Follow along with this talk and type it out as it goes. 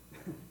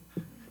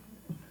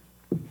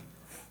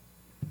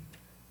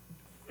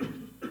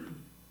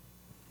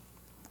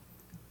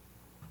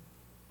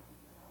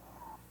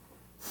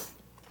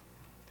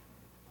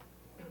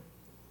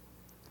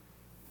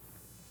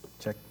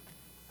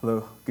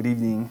Hello, good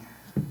evening,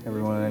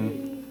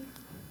 everyone.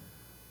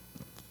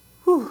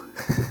 Whew.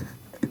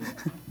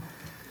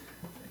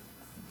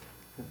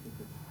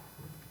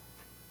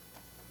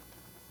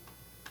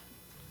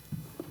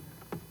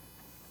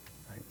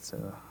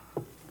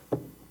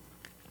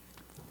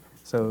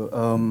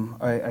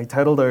 Right, I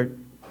titled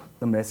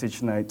the message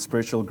tonight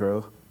 "Spiritual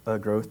Growth."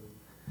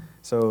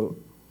 So,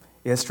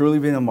 it has truly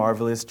been a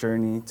marvelous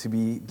journey to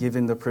be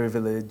given the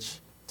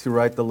privilege to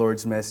write the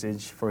Lord's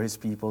message for His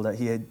people that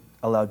He had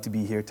allowed to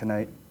be here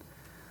tonight.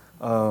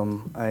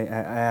 I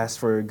asked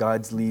for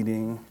God's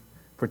leading,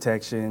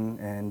 protection,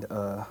 and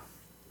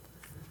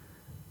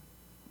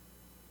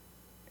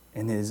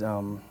His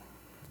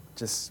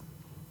just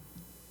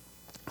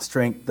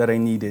strength that I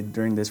needed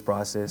during this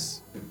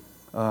process.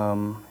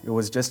 It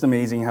was just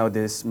amazing how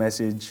this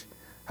message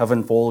have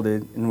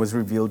unfolded and was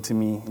revealed to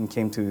me and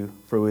came to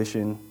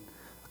fruition.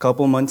 A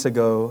couple months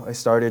ago, I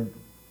started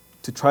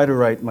to try to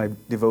write my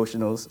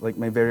devotionals, like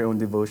my very own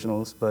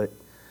devotionals, but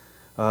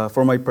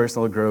for my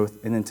personal growth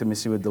and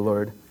intimacy with the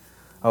Lord.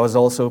 I was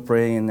also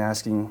praying and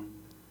asking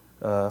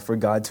for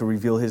God to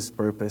reveal His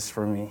purpose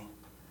for me.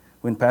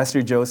 When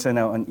Pastor Joe sent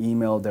out an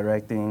email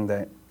directing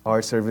that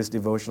our service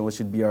devotional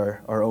should be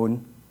our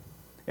own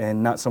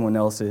and not someone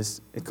else's,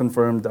 it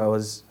confirmed I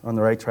was on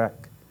the right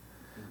track.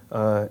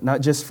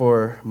 Not just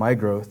for my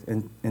growth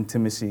and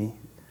intimacy,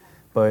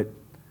 but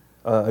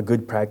a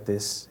good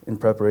practice in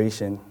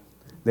preparation.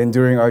 Then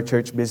during our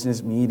church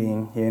business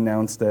meeting, he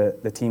announced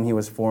the team he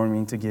was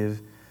forming to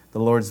give the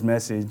Lord's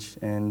message,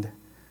 and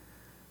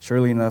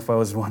surely enough, I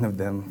was one of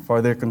them,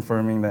 further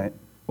confirming that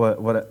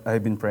what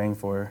I've been praying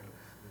for.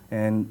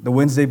 And the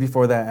Wednesday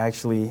before that,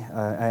 actually,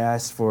 I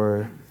asked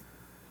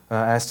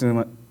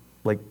him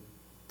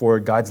for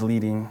God's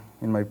leading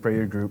in my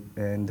prayer group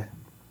and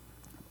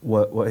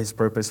what His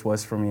purpose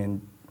was for me, and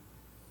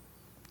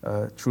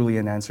truly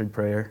an answered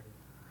prayer.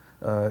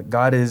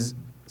 God is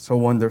so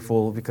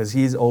wonderful because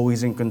He's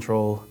always in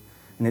control,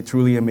 and it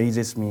truly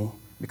amazes me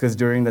because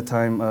during the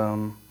time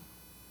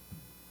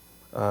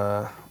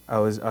I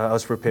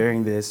was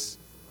preparing this,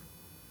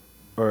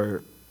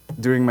 or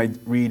during my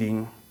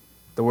reading,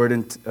 the word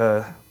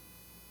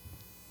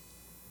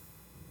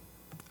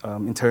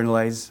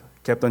internalize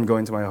kept on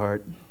going to my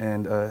heart,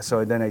 and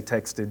so then I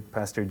texted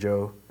Pastor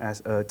Joe,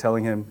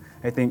 telling him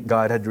I think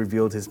God had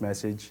revealed His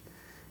message,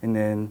 and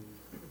then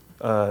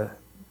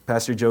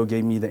Pastor Joe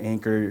gave me the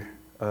anchor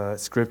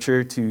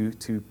scripture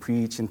to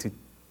preach and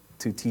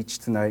to teach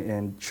tonight,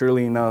 and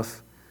surely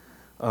enough,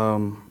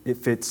 it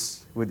fits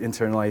with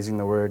internalizing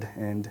the word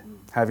and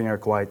having our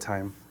quiet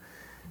time.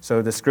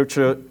 So the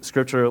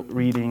scriptural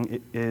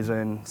reading is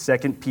in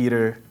 2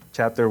 Peter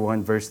chapter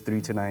 1, verse 3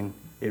 to 9.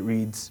 It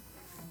reads,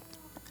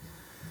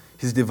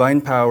 "His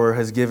divine power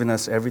has given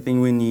us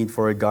everything we need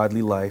for a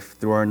godly life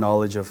through our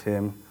knowledge of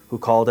Him who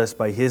called us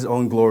by His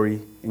own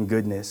glory and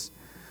goodness.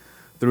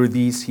 Through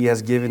these He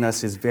has given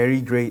us His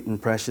very great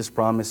and precious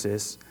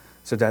promises,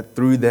 so that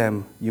through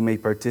them you may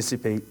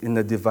participate in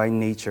the divine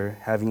nature,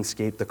 having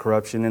escaped the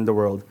corruption in the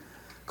world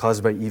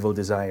caused by evil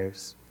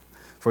desires.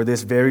 For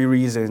this very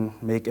reason,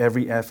 make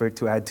every effort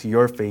to add to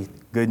your faith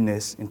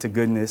goodness, and to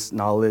goodness,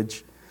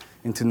 knowledge,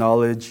 and to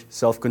knowledge,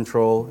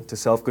 self-control, to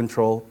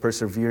self-control,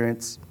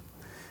 perseverance,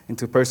 and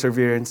to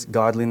perseverance,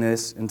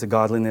 godliness, and to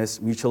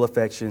godliness, mutual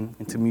affection,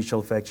 and to mutual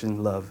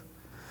affection, love.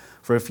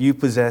 For if you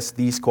possess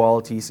these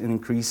qualities in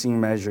increasing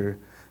measure,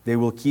 they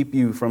will keep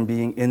you from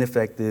being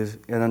ineffective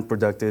and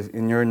unproductive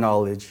in your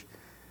knowledge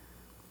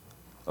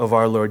of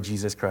our Lord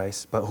Jesus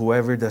Christ. But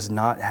whoever does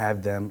not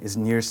have them is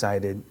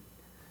nearsighted,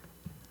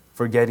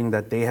 forgetting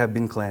that they have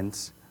been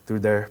cleansed through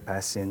their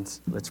past sins."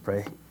 Let's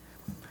pray.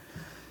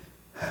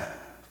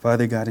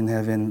 Father God in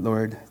heaven,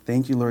 Lord,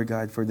 thank you, Lord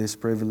God, for this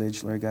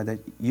privilege, Lord God, that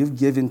you've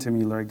given to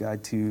me, Lord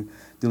God, to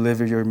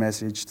deliver your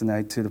message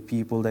tonight to the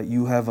people that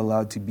you have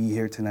allowed to be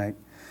here tonight.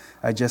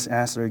 I just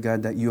ask, Lord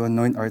God, that you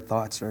anoint our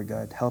thoughts, Lord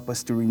God. Help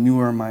us to renew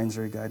our minds,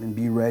 Lord God, and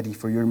be ready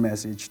for your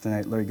message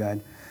tonight, Lord God.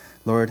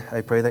 Lord,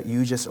 I pray that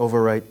you just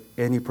overwrite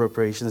any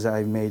preparations that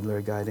I've made,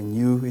 Lord God, and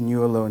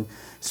you alone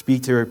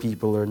speak to your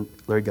people,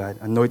 Lord God.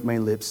 Anoint my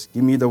lips.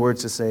 Give me the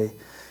words to say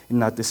and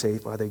not to say,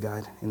 Father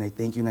God. And I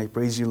thank you and I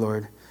praise you,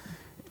 Lord,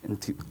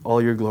 and to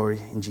all your glory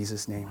in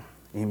Jesus' name.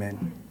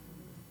 Amen.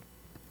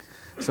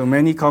 So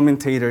many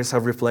commentators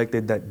have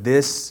reflected that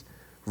this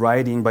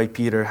writing by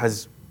Peter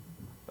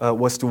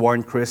was to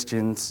warn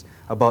Christians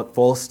about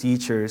false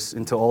teachers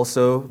and to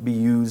also be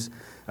used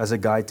as a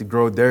guide to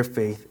grow their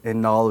faith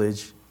and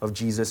knowledge of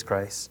Jesus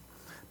Christ.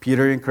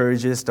 Peter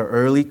encourages the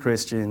early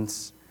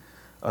Christians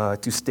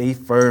to stay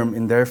firm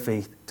in their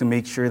faith, to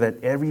make sure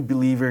that every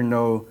believer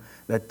know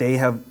that they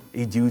have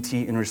a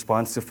duty and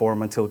response to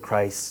perform until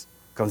Christ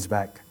comes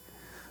back.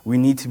 We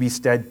need to be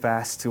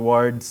steadfast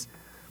towards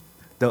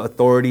the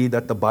authority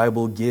that the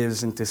Bible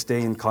gives and to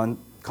stay in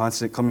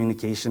constant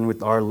communication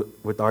with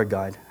our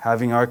God,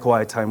 having our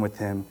quiet time with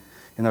Him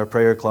in our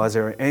prayer closet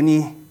or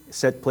any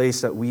set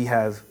place that we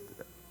have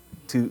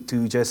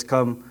to just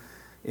come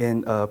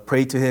and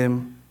pray to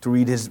Him, to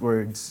read His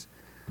words.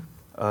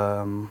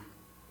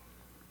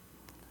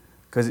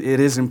 because it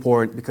is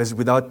important, because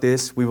without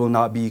this, we will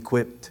not be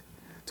equipped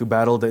to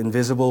battle the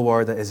invisible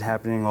war that is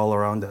happening all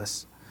around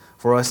us.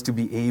 For us to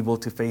be able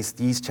to face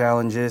these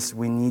challenges,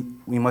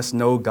 we must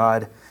know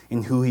God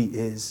and who He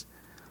is.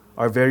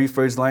 Our very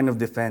first line of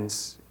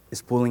defense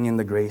is pulling in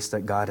the grace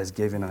that God has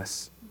given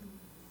us.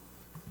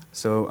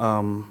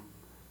 So,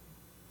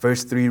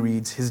 verse 3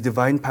 reads, His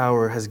divine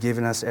power has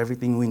given us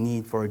everything we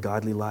need for a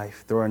godly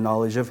life through our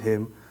knowledge of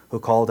Him who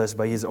called us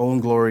by His own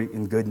glory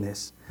and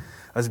goodness.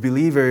 As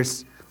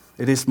believers,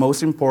 it is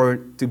most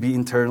important to be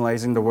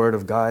internalizing the Word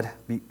of God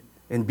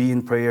and be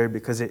in prayer,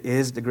 because it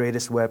is the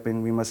greatest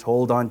weapon we must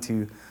hold on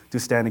to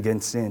stand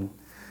against sin.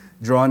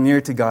 Draw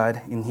near to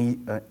God, and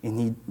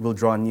He will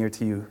draw near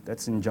to you.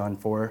 That's in John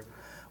 4.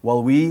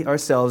 While we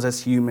ourselves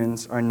as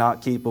humans are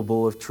not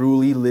capable of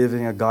truly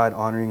living a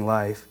God-honoring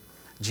life,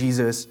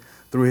 Jesus,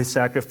 through His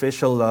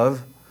sacrificial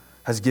love,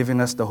 has given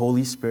us the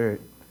Holy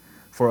Spirit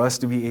for us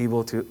to be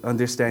able to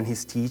understand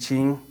His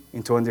teaching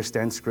and to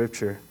understand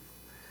Scripture.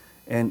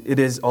 And it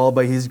is all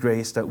by His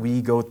grace that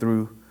we go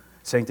through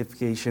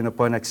sanctification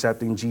upon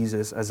accepting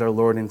Jesus as our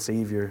Lord and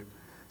Savior,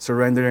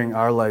 surrendering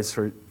our lives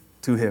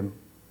to Him.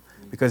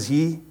 Because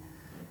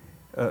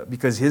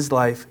His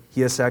life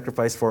He has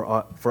sacrificed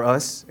for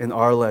us, and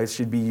our lives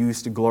should be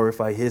used to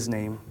glorify His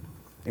name.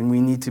 And we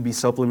need to be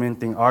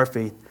supplementing our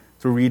faith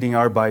through reading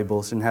our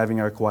Bibles and having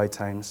our quiet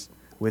times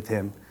with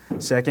Him.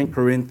 2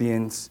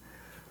 Corinthians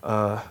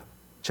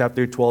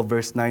chapter 12,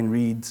 verse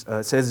 9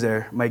 says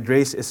there, My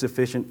grace is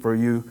sufficient for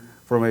you,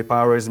 for my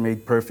power is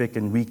made perfect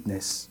in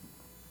weakness.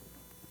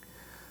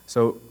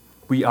 So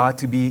we ought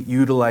to be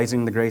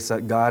utilizing the grace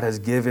that God has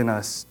given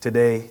us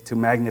today to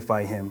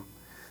magnify Him,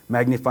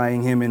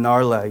 magnifying Him in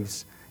our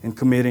lives, and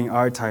committing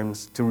our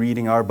times to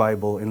reading our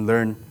Bible and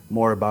learn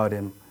more about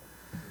Him.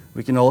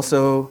 We can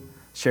also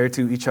share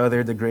to each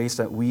other the grace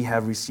that we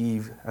have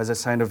received as a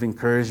sign of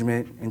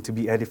encouragement and to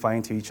be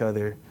edifying to each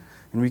other.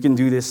 And we can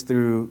do this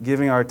through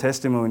giving our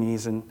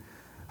testimonies and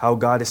how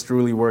God is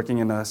truly working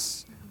in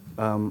us,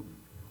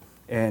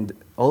 and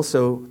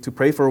also to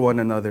pray for one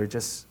another,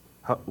 just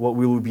what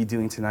we will be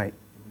doing tonight.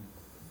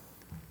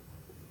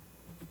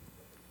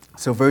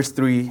 So verse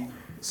 3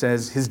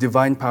 says, His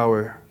divine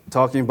power,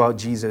 talking about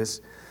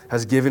Jesus,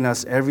 has given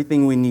us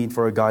everything we need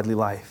for a godly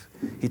life.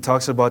 He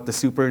talks about the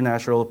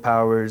supernatural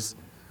powers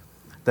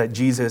that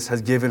Jesus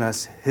has given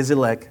us, His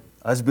elect,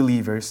 as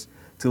believers,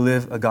 to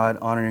live a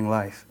God-honoring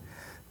life.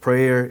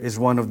 Prayer is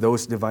one of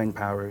those divine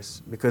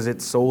powers, because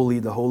it's solely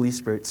the Holy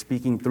Spirit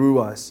speaking through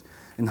us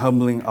and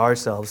humbling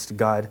ourselves to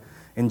God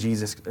in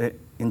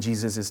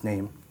Jesus'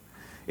 name.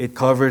 It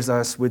covers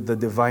us with the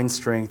divine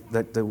strength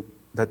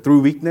that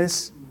through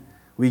weakness,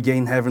 we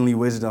gain heavenly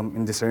wisdom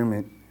and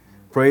discernment.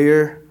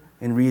 Prayer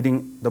and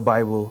reading the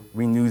Bible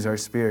renews our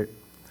spirit.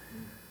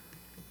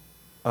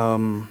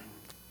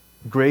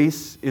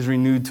 Grace is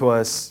renewed to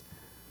us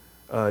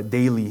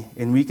daily,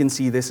 and we can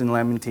see this in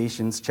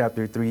Lamentations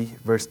chapter 3,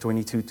 verse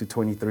 22 to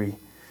 23.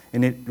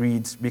 And it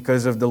reads,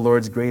 Because of the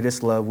Lord's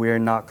greatest love, we are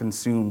not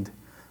consumed,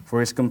 for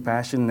His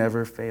compassion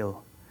never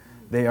fail.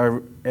 They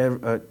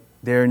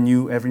are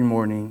new every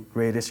morning.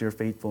 Great is your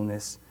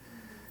faithfulness.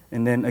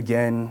 And then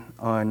again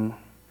on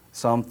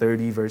Psalm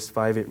 30, verse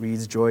 5, it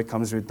reads, Joy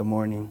comes with the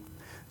morning.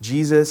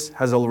 Jesus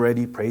has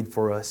already prayed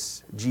for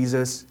us.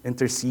 Jesus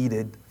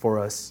interceded for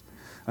us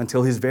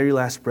until His very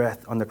last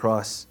breath on the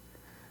cross.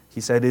 He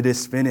said, It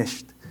is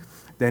finished.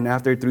 Then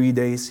after 3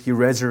 days, He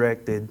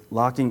resurrected,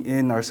 locking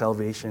in our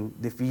salvation,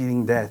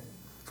 defeating death.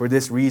 For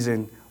this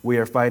reason, we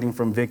are fighting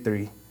from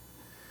victory.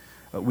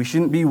 We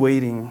shouldn't be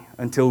waiting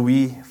until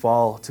we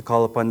fall to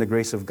call upon the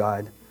grace of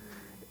God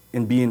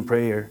and be in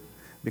prayer,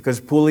 because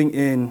pulling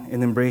in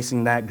and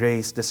embracing that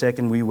grace the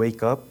second we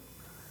wake up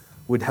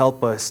would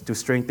help us to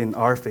strengthen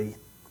our faith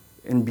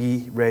and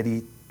be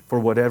ready for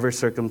whatever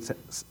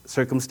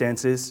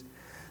circumstances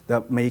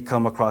that may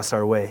come across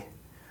our way.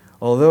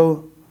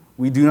 Although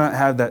we do not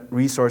have that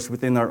resource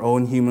within our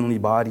own humanly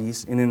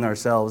bodies and in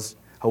ourselves,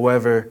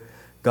 however,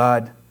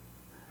 God,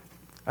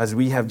 as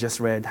we have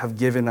just read, have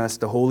given us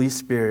the Holy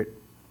Spirit,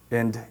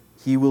 and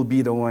He will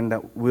be the one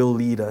that will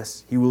lead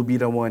us. He will be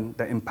the one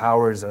that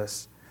empowers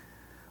us.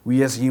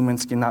 We as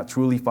humans cannot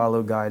truly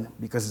follow God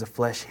because the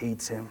flesh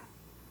hates Him.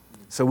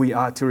 So we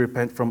ought to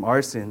repent from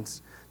our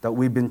sins that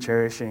we've been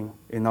cherishing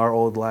in our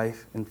old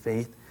life and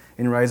faith,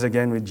 and rise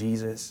again with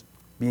Jesus,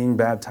 being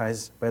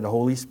baptized by the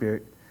Holy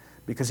Spirit,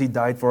 because He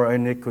died for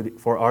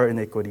our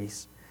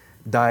iniquities,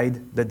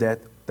 died the death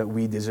that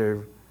we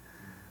deserve.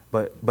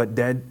 But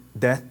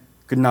death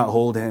could not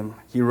hold Him.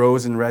 He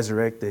rose and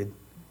resurrected,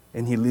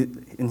 and He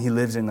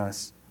lives in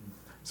us.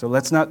 So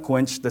let's not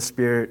quench the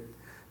Spirit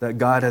that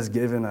God has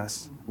given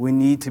us. We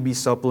need to be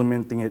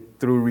supplementing it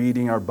through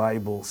reading our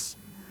Bibles.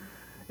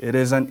 It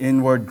is an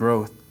inward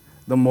growth.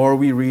 The more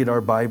we read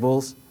our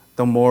Bibles,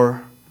 the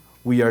more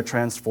we are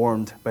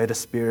transformed by the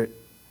Spirit,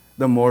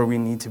 the more we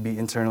need to be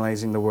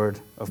internalizing the word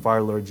of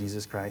our Lord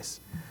Jesus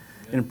Christ.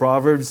 In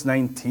Proverbs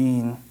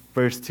 19,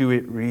 verse 2,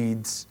 it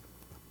reads,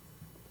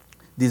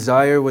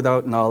 Desire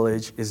without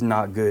knowledge is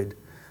not good.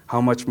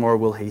 How much more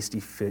will hasty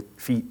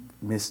feet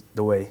miss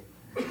the way?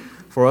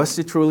 For us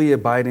to truly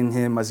abide in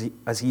Him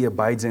as He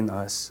abides in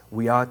us,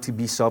 we ought to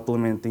be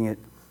supplementing it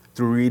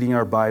through reading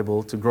our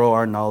Bible to grow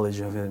our knowledge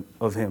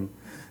of Him.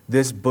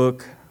 This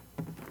book,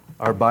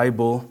 our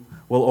Bible,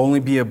 will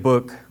only be a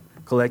book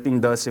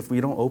collecting dust if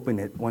we don't open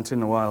it once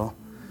in a while.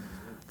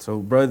 So,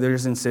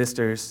 brothers and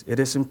sisters, it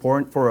is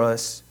important for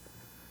us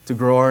to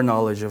grow our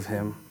knowledge of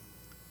Him,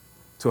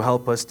 to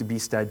help us to be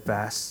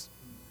steadfast,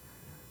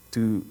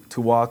 to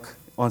walk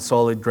on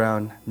solid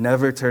ground,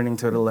 never turning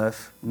to the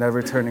left,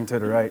 never turning to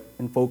the right,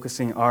 and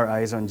focusing our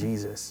eyes on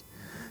Jesus.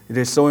 It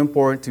is so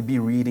important to be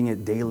reading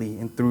it daily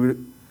and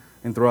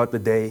throughout the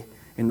day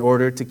in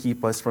order to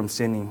keep us from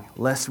sinning,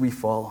 lest we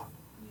fall.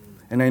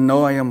 And I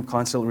know I am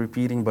constantly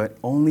repeating, but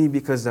only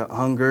because the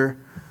hunger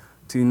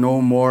to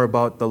know more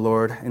about the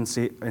Lord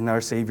and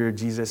our Savior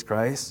Jesus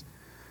Christ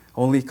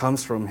only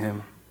comes from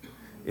Him.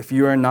 If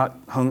you are not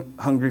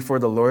hungry for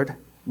the Lord,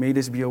 may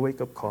this be a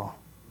wake-up call.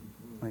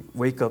 Like,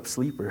 wake up,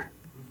 sleeper.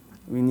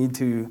 We need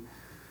to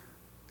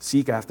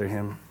seek after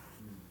Him.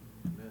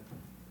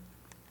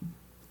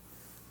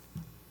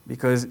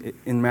 Because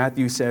in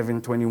Matthew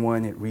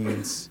 7:21 it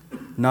reads,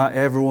 "Not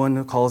everyone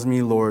who calls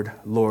me Lord,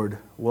 Lord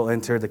will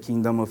enter the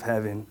kingdom of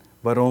heaven,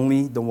 but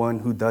only the one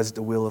who does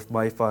the will of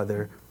my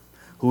Father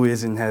who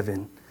is in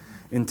heaven."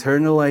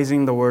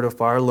 Internalizing the word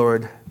of our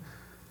Lord,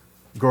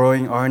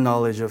 growing our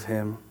knowledge of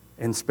Him,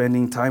 and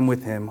spending time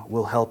with Him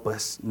will help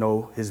us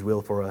know His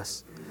will for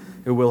us.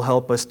 It will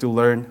help us to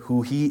learn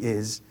who He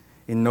is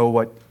and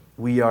know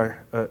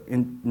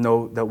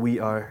that we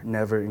are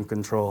never in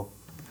control.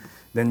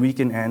 Then we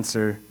can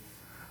answer,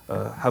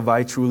 have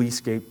I truly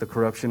escaped the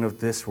corruption of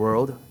this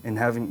world and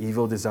having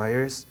evil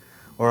desires?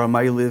 Or am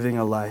I living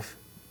a life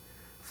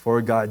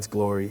for God's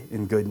glory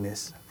and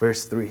goodness?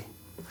 Verse 3.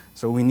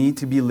 So we need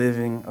to be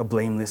living a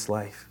blameless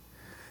life.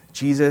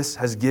 Jesus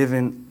has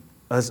given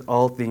us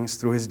all things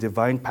through His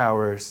divine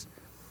powers,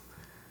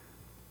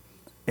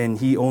 and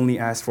He only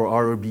asks for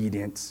our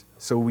obedience.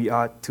 So we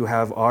ought to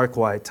have our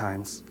quiet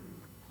times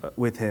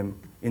with Him,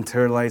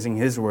 internalizing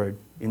His word,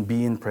 and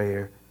be in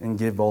prayer, and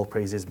give all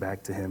praises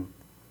back to Him.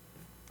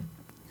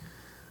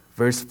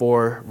 Verse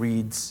 4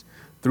 reads,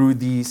 "Through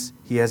these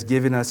He has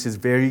given us His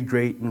very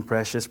great and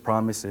precious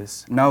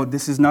promises." Now,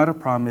 this is not a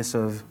promise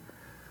of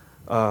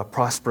a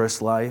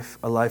prosperous life,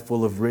 a life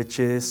full of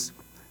riches,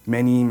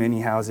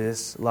 many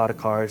houses, a lot of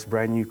cars,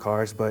 brand new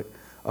cars, but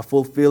a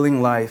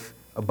fulfilling life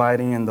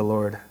abiding in the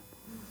Lord,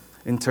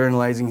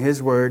 internalizing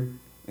His word,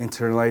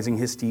 internalizing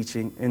His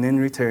teaching, and in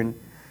return,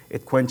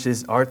 it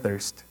quenches our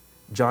thirst.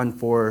 John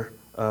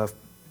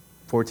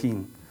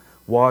 4:14,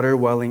 water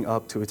welling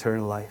up to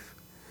eternal life.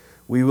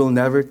 We will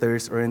never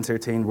thirst or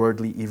entertain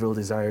worldly evil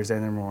desires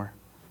anymore.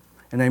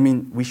 And I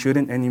mean, we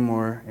shouldn't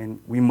anymore, and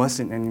we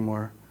mustn't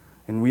anymore,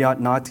 and we ought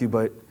not to,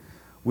 but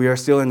we are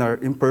still in our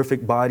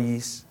imperfect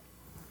bodies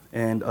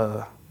and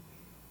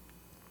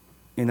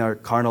in our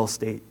carnal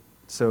state.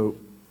 So,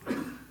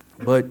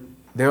 but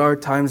there are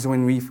times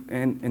when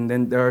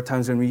then there are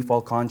times when we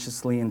fall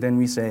consciously, and then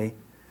we say,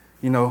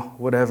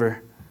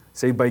 whatever,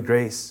 saved by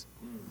grace.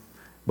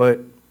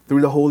 But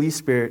through the Holy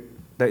Spirit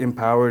that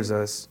empowers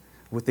us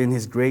within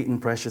His great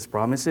and precious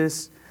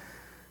promises,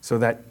 so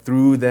that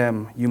through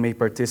them you may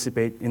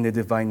participate in the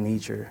divine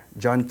nature.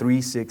 John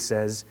 3:6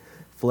 says,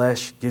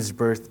 "Flesh gives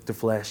birth to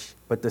flesh,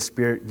 but the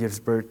Spirit gives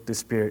birth to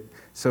spirit."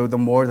 So the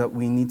more that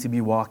we need to be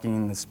walking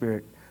in the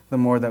Spirit, the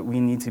more that we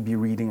need to be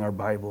reading our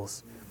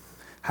Bibles,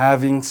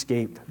 having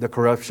escaped the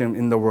corruption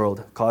in the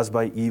world caused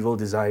by evil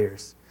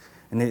desires.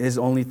 And it is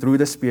only through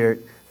the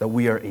Spirit that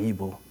we are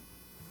able.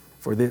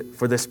 For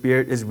the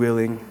Spirit is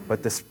willing,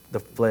 but the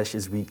flesh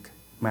is weak.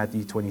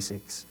 Matthew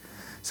 26.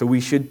 So we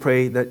should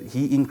pray that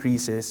He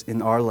increases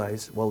in our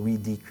lives while we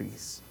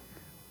decrease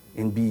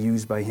and be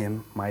used by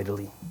Him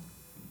mightily.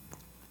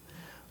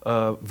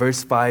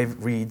 Verse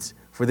 5 reads,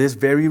 "For this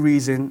very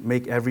reason,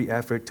 make every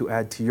effort to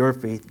add to your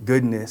faith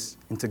goodness,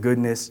 and to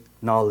goodness,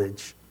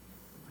 knowledge."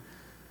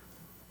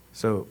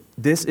 So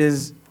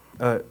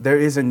there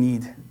is a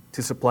need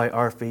to supply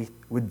our faith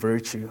with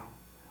virtue.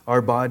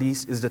 Our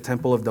bodies is the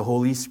temple of the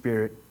Holy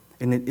Spirit,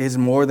 and it is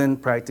more than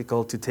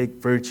practical to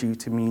take virtue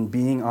to mean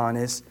being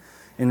honest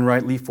and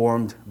rightly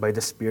formed by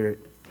the Spirit,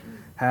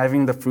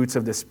 having the fruits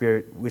of the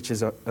Spirit, which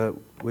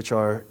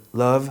are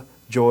love,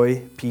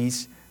 joy,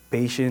 peace,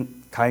 patience,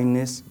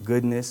 kindness,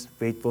 goodness,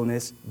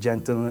 faithfulness,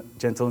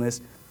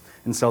 gentleness,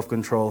 and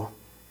self-control.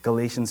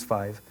 Galatians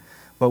 5.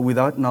 But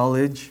without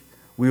knowledge,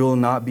 we will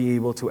not be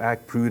able to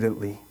act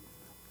prudently.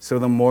 So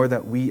the more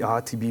that we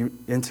ought to be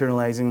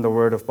internalizing the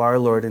word of our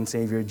Lord and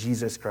Savior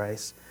Jesus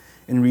Christ,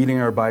 and reading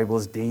our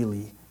Bibles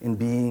daily, and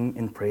being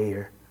in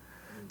prayer,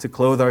 to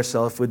clothe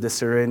ourselves with the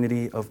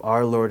serenity of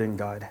our Lord and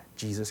God,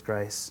 Jesus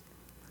Christ.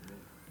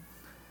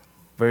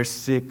 Verse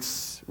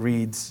 6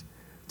 reads,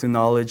 "To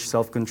knowledge,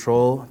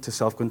 self-control, to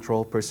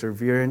self-control,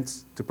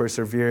 perseverance, to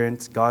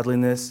perseverance,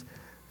 godliness."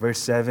 Verse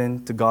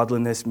 7, "To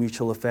godliness,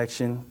 mutual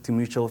affection, to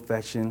mutual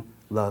affection,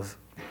 love."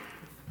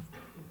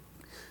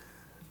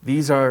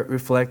 These are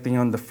reflecting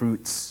on the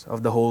fruits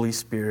of the Holy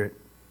Spirit.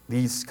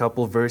 These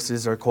couple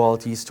verses are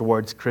qualities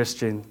towards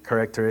Christian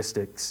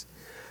characteristics.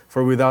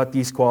 For without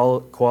these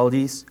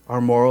qualities, our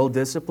moral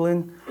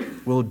discipline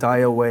will die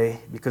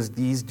away because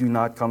these do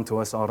not come to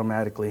us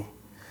automatically.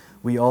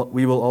 We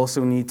will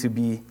also need to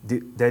be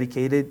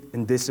dedicated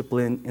and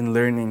disciplined in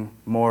learning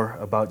more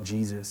about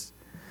Jesus.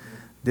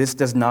 This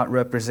does not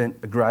represent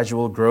a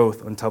gradual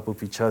growth on top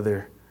of each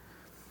other,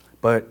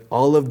 but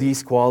all of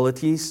these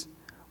qualities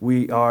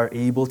we are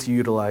able to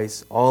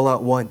utilize all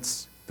at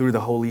once through the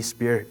Holy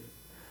Spirit,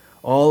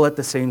 all at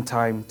the same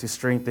time to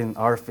strengthen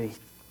our faith.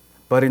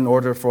 But in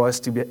order for us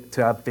to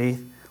have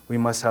faith, we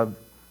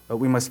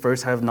must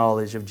first have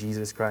knowledge of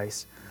Jesus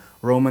Christ.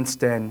 Romans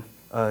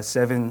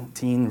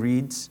 10:17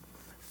 reads,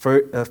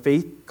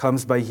 faith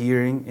comes by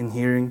hearing, and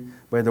hearing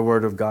by the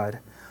word of God.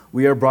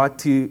 We are brought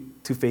to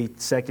faith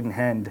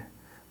secondhand,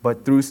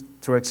 but through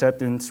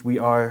acceptance, we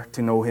are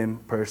to know him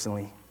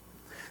personally.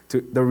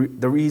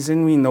 The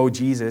reason we know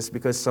Jesus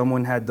because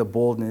someone had the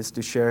boldness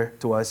to share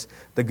to us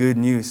the good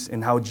news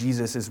and how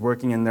Jesus is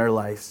working in their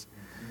lives.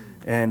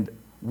 And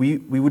we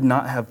would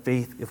not have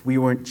faith if we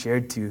weren't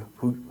shared to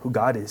who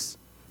God is,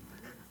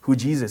 who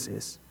Jesus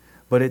is.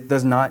 But it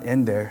does not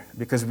end there,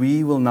 because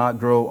we will not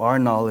grow our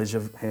knowledge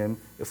of him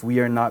if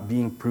we are not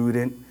being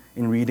prudent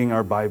in reading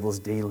our Bibles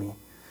daily.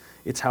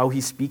 It's how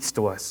he speaks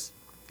to us.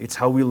 It's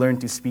how we learn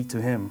to speak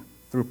to him,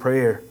 through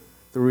prayer,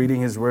 through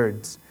reading his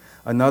words.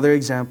 Another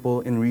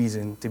example and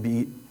reason to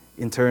be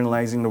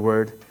internalizing the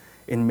word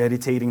and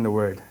meditating the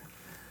word.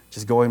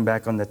 Just going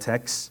back on the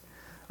text,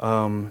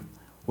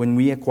 when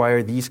we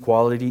acquire these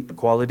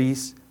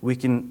qualities, we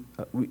can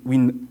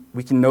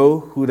know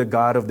who the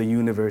God of the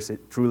universe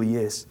it truly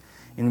is,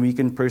 and we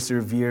can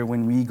persevere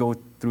when we go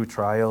through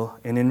trial,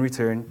 and in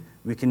return,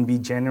 we can be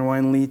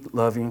genuinely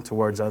loving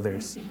towards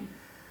others.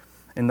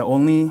 And the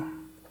only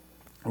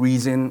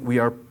reason we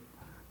are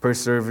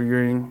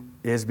persevering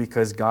is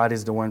because God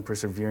is the one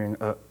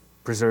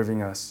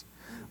preserving us.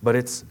 But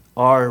it's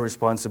our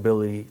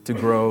responsibility to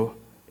grow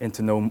and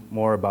to know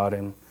more about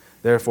him.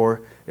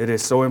 Therefore, it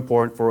is so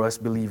important for us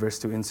believers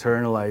to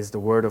internalize the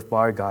word of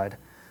our God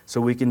so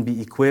we can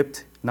be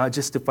equipped not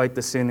just to fight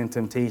the sin and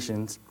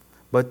temptations,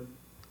 but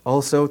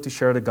also to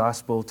share the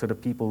gospel to the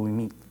people we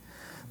meet.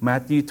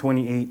 Matthew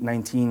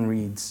 28:19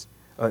 reads,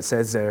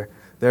 says there,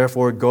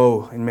 therefore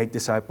go and make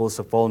disciples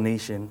of all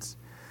nations.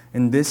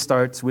 And this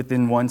starts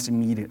within one's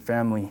immediate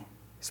family,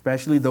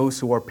 especially those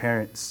who are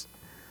parents,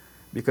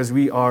 because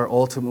we are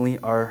ultimately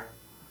our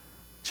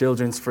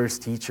children's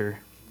first teacher.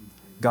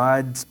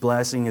 God's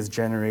blessing is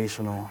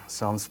generational,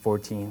 Psalms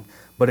 14.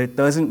 But it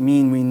doesn't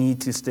mean we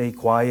need to stay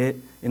quiet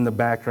in the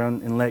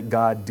background and let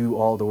God do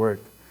all the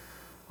work,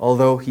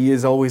 although he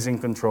is always in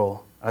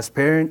control. As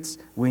parents,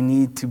 we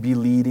need to be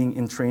leading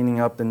and training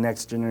up the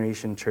next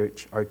generation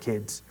church, our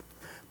kids.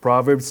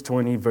 Proverbs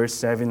 20 verse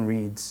 7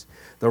 reads,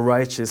 the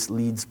righteous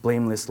leads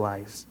blameless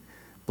lives.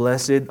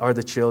 Blessed are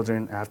the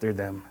children after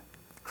them.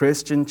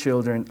 Christian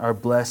children are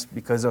blessed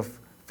because of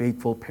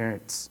faithful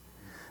parents.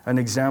 An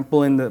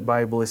example in the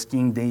Bible is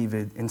King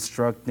David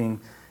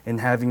instructing and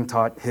having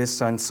taught his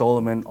son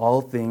Solomon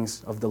all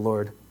things of the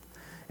Lord.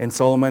 And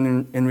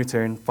Solomon in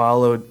return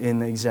followed in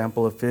the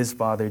example of his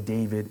father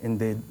David and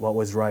did what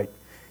was right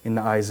in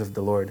the eyes of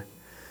the Lord.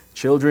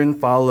 Children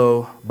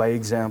follow by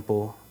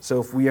example.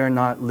 So if we are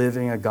not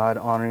living a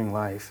God-honoring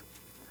life,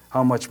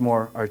 how much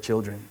more our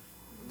children?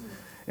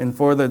 And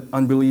for the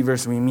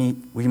unbelievers we meet,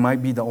 we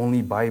might be the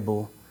only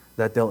Bible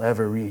that they'll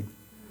ever read.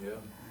 Yeah.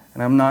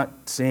 And I'm not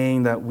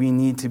saying that we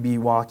need to be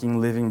walking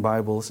living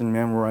Bibles and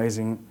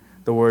memorizing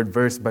the word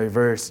verse by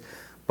verse,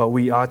 but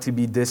we ought to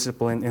be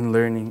disciplined in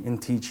learning, in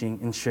teaching,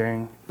 and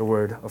sharing the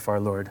word of our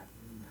Lord.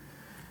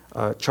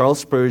 Charles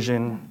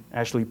Spurgeon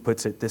actually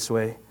puts it this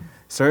way.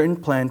 Certain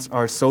plants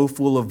are so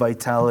full of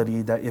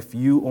vitality that if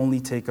you only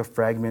take a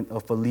fragment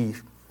of a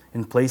leaf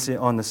and place it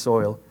on the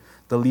soil,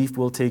 the leaf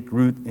will take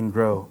root and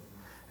grow.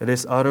 It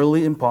is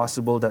utterly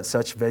impossible that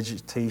such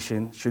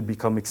vegetation should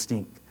become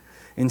extinct.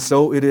 And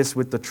so it is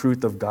with the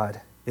truth of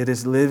God. It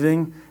is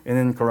living and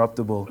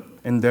incorruptible,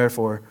 and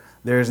therefore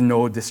there is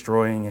no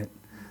destroying it.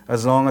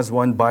 As long as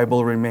one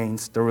Bible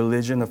remains, the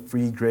religion of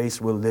free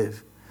grace will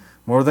live.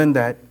 More than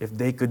that, if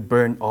they could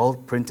burn all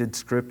printed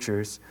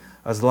scriptures,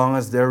 as long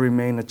as there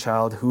remained a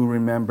child who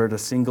remembered a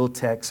single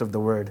text of the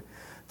word,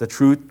 the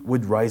truth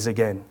would rise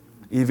again.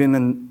 Even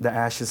in the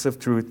ashes of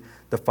truth,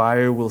 the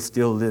fire will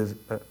still live,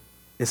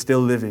 is still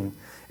living.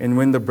 And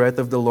when the breath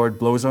of the Lord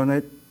blows on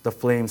it, the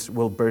flames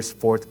will burst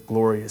forth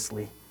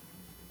gloriously.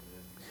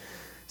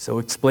 So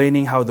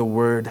explaining how the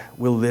word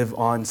will live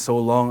on so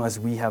long as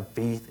we have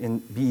faith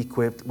and be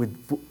equipped with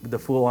the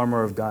full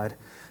armor of God,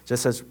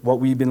 just as what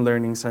we've been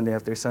learning Sunday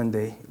after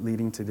Sunday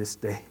leading to this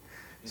day.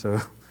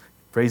 So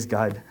praise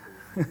God.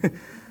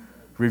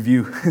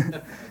 Review.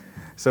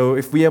 So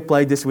if we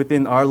apply this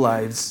within our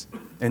lives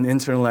and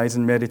internalize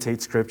and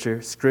meditate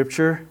Scripture,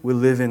 Scripture will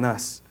live in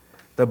us.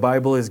 The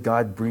Bible is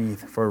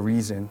God-breathed for a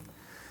reason.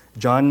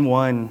 John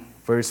 1,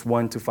 verse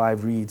 1 to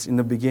 5 reads, in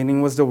the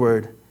beginning was the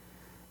Word,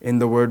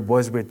 and the Word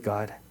was with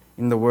God,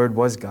 and the Word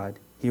was God.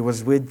 He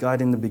was with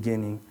God in the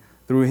beginning.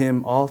 Through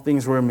him all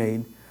things were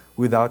made.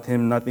 Without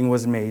him nothing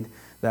was made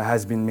that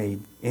has been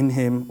made. In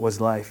him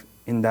was life,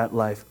 in that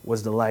life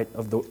was the light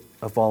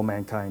of all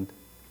mankind.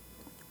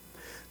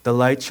 The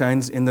light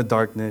shines in the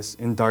darkness,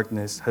 and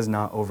darkness has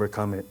not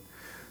overcome it.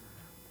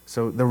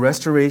 So the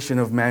restoration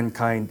of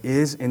mankind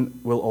is and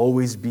will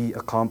always be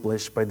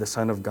accomplished by the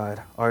Son of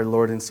God, our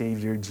Lord and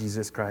Savior,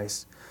 Jesus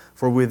Christ.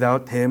 For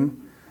without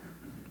him,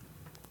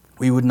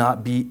 we would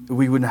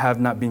have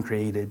not been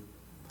created.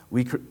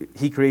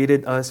 He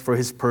created us for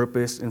his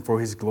purpose and for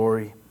his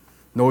glory.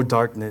 No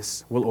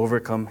darkness will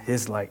overcome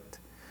his light.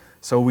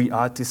 So we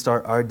ought to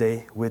start our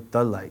day with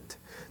the light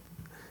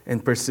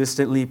and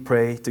persistently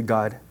pray to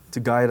God to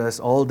guide us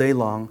all day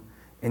long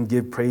and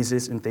give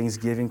praises and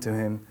thanksgiving to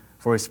him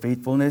for his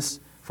faithfulness,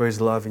 for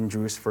his love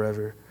endures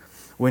forever.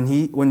 When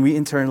we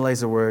internalize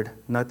the word,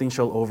 nothing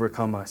shall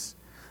overcome us,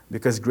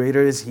 because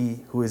greater is he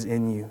who is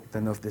in you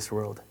than of this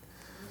world.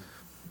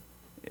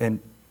 And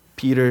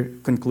Peter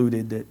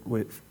concluded it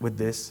with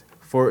this,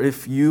 for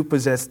if you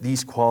possess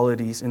these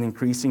qualities in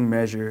increasing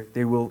measure,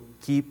 they will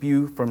keep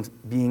you from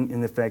being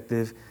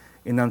ineffective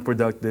and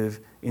unproductive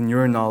in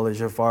your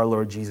knowledge of our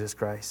Lord Jesus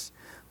Christ.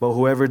 But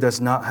whoever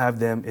does not have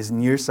them is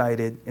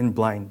nearsighted and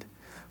blind,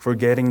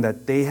 forgetting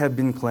that they have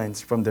been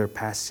cleansed from their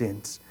past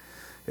sins.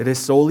 It is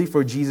solely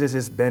for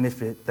Jesus'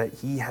 benefit that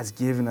he has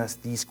given us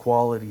these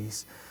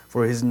qualities,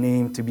 for his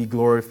name to be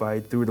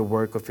glorified through the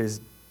work of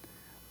his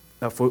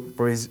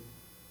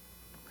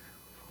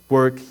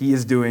work he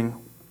is doing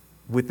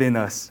within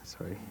us.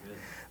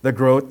 The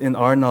growth in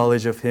our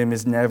knowledge of him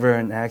is never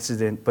an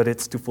accident, but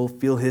it's to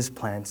fulfill his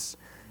plans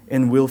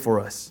and will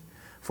for us.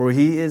 For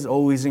he is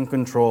always in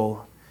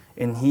control,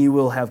 and he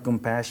will have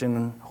compassion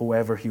on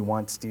whoever he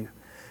wants to.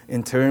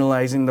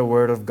 Internalizing the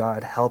word of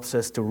God helps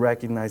us to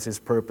recognize his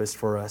purpose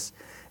for us,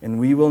 and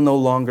we will no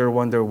longer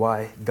wonder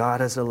why God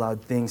has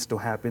allowed things to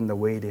happen the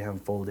way they have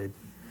unfolded.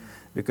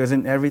 Because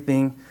in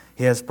everything,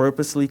 he has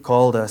purposely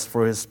called us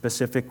for his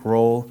specific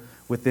role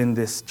within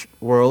this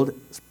world,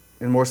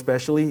 and more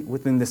especially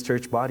within this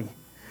church body.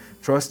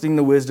 Trusting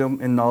the wisdom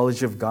and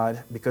knowledge of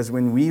God, because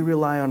when we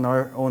rely on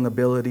our own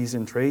abilities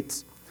and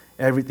traits,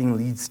 everything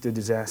leads to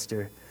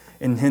disaster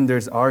and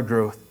hinders our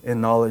growth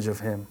and knowledge of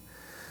him.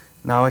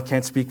 Now, I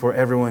can't speak for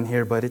everyone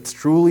here, but it's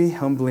truly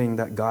humbling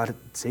that God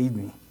saved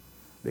me,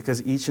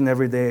 because each and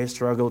every day I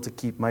struggle to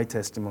keep my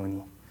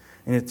testimony.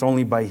 And it's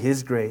only by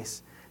his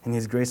grace and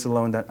his grace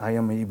alone that I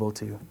am able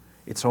to.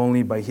 It's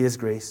only by his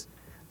grace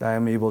that I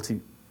am able to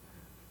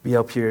be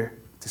up here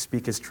to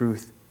speak his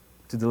truth,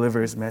 to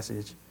deliver his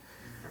message.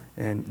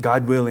 And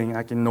God willing,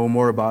 I can know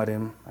more about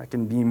him, I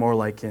can be more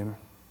like him,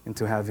 and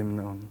to have him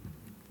known.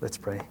 Let's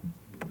pray.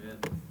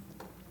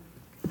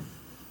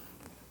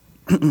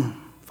 Amen.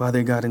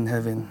 Father God in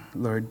heaven,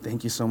 Lord,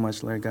 thank you so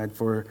much, Lord God,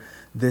 for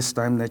this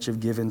time that you've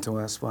given to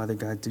us, Father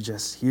God, to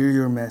just hear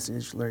your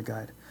message, Lord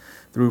God,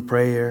 through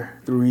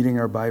prayer, through reading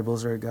our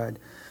Bibles, Lord God.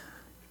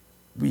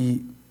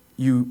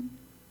 You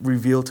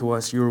reveal to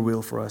us your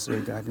will for us,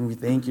 Lord God, and we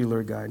thank you,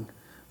 Lord God,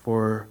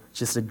 for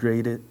just the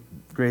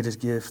greatest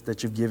gift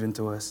that you've given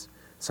to us,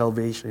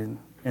 salvation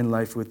and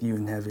life with you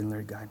in heaven,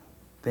 Lord God.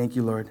 Thank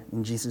you, Lord.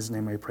 In Jesus'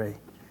 name I pray.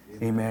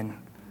 Amen.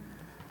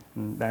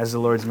 And that is the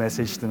Lord's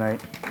message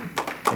tonight.